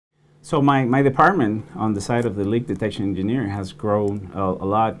So my department on the side of the leak detection engineer has grown a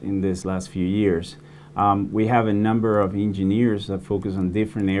lot in this last few years. We have a number of engineers that focus on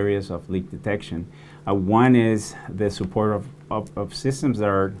different areas of leak detection. One is the support of systems that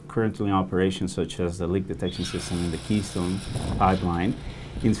are currently in operation, such as the leak detection system in the Keystone pipeline.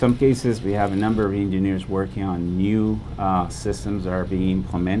 In some cases, we have a number of engineers working on new systems that are being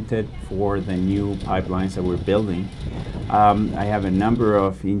implemented for the new pipelines that we're building. I have a number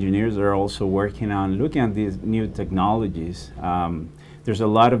of engineers that are also working on looking at these new technologies. There's a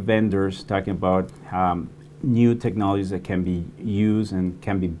lot of vendors talking about new technologies that can be used and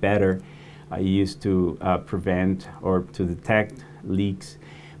can be better used to prevent or to detect leaks.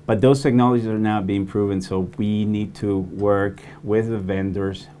 But those technologies are now being proven, so we need to work with the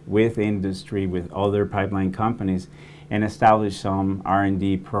vendors, with industry, with other pipeline companies, and establish some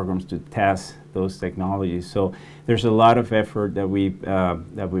R&D programs to test those technologies. So there's a lot of effort that we've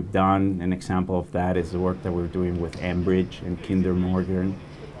done. An example of that is the work that we're doing with Enbridge and Kinder Morgan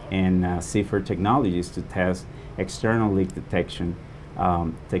and Cipher Technologies to test external leak detection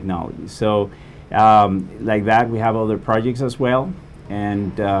technologies. So like that, we have other projects as well.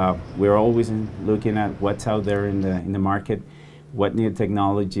 And we're always looking at what's out there in the market, what new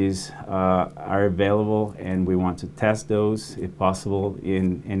technologies are available, and we want to test those if possible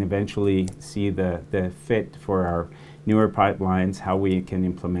and eventually see the fit for our newer pipelines, how we can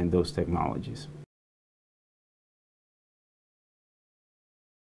implement those technologies.